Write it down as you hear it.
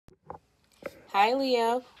Hi,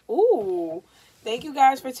 Leo. Ooh. Thank you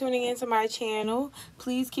guys for tuning into my channel.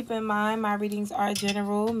 Please keep in mind my readings are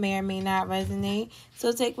general, may or may not resonate.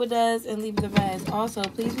 So take what does and leave the rest. Also,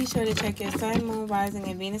 please be sure to check your sun, moon, rising,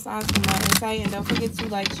 and Venus signs for more insight. And don't forget to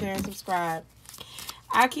like, share, and subscribe.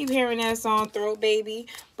 I keep hearing that song Throat Baby,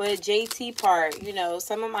 but JT part,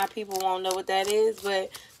 some of my people won't know what that is, but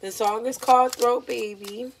the song is called Throat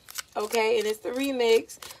Baby, okay, and it's the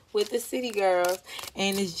remix with the City Girls,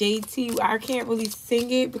 and it's JT. I can't really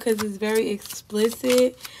sing it because it's very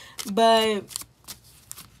explicit, but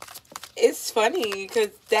it's funny because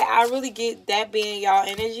that I really get that being y'all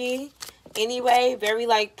energy anyway, very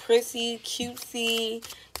like prissy, cutesy,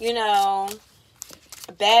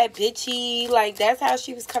 bad bitchy, like that's how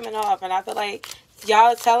she was coming off. And I feel like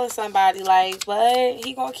y'all telling somebody like, what,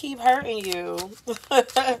 he gonna keep hurting you.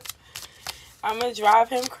 I'm gonna drive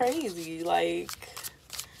him crazy. Like,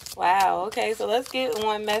 wow. Okay, so let's get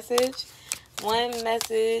one message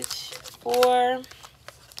for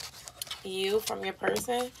you from your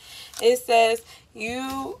person. It says,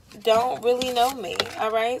 you don't really know me,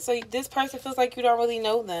 all right? So this person feels like you don't really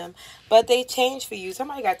know them, but they changed for you.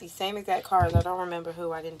 Somebody got these same exact cards. I don't remember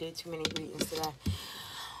who. I didn't do too many readings today.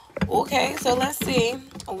 Okay, so let's see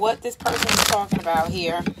what this person is talking about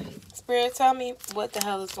here. Spirit, tell me what the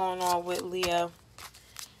hell is going on with Leo.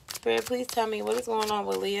 Spirit, please tell me what is going on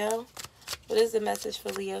with Leo. What is the message for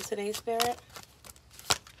Leo today, Spirit?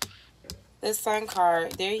 The Sun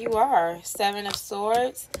card. There you are. Seven of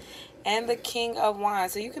Swords. And the King of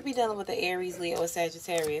Wands. So you could be dealing with the Aries, Leo, or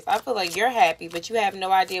Sagittarius. I feel like you're happy, but you have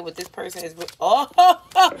no idea what this person is. Oh,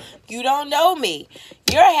 you don't know me.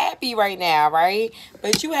 You're happy right now, right?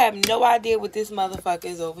 But you have no idea what this motherfucker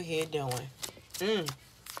is over here doing.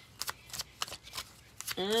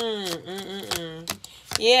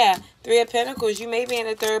 Yeah, Three of Pentacles. You may be in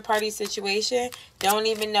a third-party situation. Don't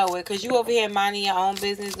even know it. Because you over here minding your own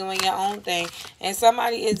business, doing your own thing. And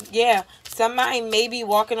somebody is, somebody may be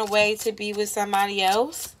walking away to be with somebody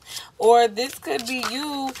else. Or this could be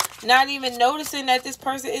you not even noticing that this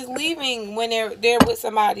person is leaving when they're with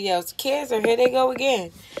somebody else. Cancer, here they go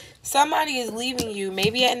again. Somebody is leaving you,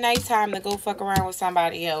 maybe at nighttime, to go fuck around with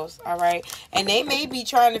somebody else, all right? And they may be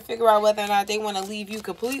trying to figure out whether or not they want to leave you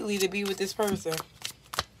completely to be with this person.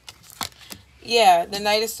 Yeah, the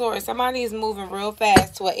Knight of Swords. Somebody is moving real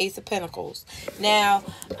fast to an Ace of Pentacles. Now,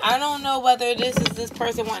 I don't know whether this is this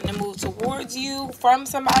person wanting to move towards you from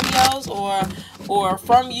somebody else or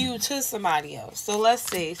from you to somebody else. So let's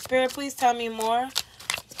see. Spirit, please tell me more.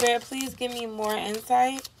 Spirit, please give me more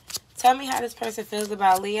insight. Tell me how this person feels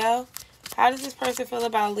about Leo. How does this person feel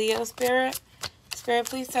about Leo, Spirit? Spirit,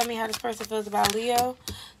 please tell me how this person feels about Leo.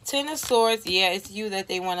 Ten of Swords. Yeah, it's you that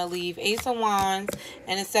they want to leave. Ace of Wands.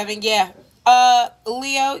 And a 7. Yeah.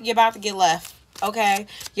 Leo, you're about to get left. Okay?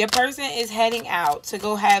 Your person is heading out to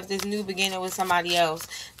go have this new beginning with somebody else.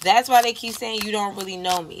 That's why they keep saying you don't really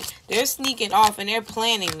know me. They're sneaking off and they're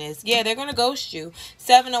planning this. Yeah, they're going to ghost you.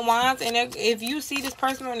 7 of Wands. And if you see this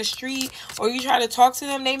person on the street or you try to talk to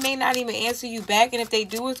them, they may not even answer you back. And if they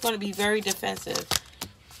do, it's going to be very defensive.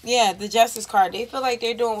 Yeah, the Justice card. They feel like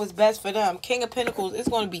they're doing what's best for them. King of Pentacles, it's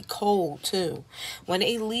going to be cold, too. When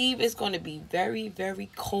they leave, it's going to be very, very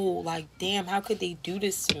cold. Like, damn, how could they do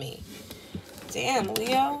this to me? Damn,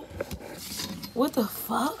 Leo. What the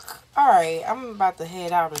fuck? Alright, I'm about to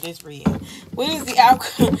head out of this reading. What is the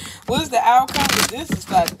outcome? What is the outcome? This is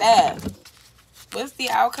fucked up. What's the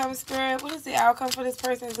outcome, Spirit? What is the outcome for this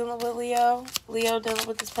person dealing with Leo? Leo dealing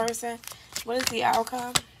with this person? What is the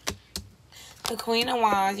outcome? The Queen of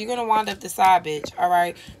Wands. You're going to wind up the side bitch,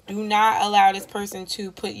 alright? Do not allow this person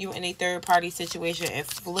to put you in a third-party situation and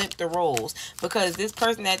flip the roles. Because this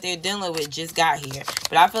person that they're dealing with just got here.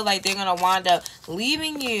 But I feel like they're going to wind up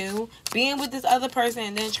leaving you, being with this other person,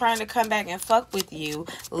 and then trying to come back and fuck with you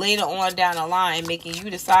later on down the line, making you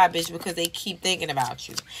the side bitch because they keep thinking about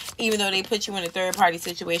you. Even though they put you in a third-party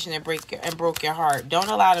situation and broke your heart. Don't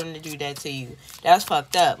allow them to do that to you. That's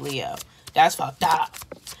fucked up, Leo. That's fucked up.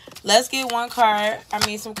 Let's get one card.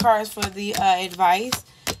 Some cards for the advice.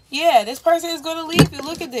 Yeah, this person is going to leave you.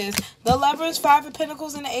 Look at this. The Lovers, 5 of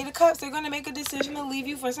Pentacles, and the 8 of Cups. They're going to make a decision to leave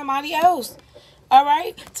you for somebody else. All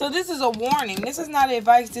right? So this is a warning. This is not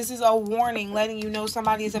advice. This is a warning letting you know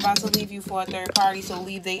somebody is about to leave you for a third party. So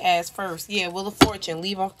leave their ass first. Yeah, Wheel of Fortune.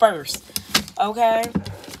 Leave them first. Okay?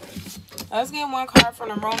 Let's get one card from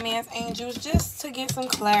the Romance Angels just to get some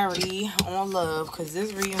clarity on love. Because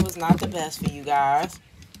this reading was not the best for you guys.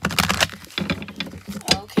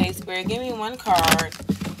 Okay, Spirit, give me one card.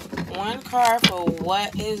 One card for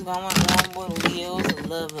what is going on with Leo's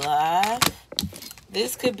love life.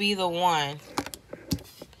 This could be the one.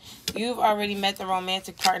 You've already met the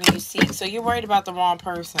romantic partner you seek, so you're worried about the wrong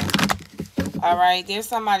person. All right, there's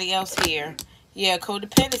somebody else here. Yeah,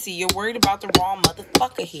 codependency. You're worried about the wrong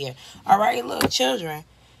motherfucker here. All right, little children.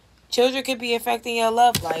 Children could be affecting your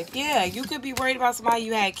love life. Yeah, you could be worried about somebody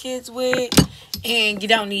you had kids with, and you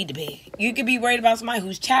don't need to be. You could be worried about somebody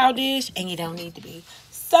who's childish, and you don't need to be.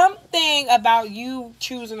 Something about you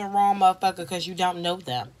choosing the wrong motherfucker because you don't know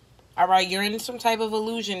them. All right, you're in some type of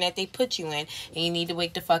illusion that they put you in, and you need to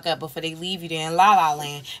wake the fuck up before they leave you there in La La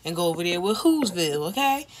Land and go over there with Whoville,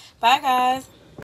 okay? Bye, guys.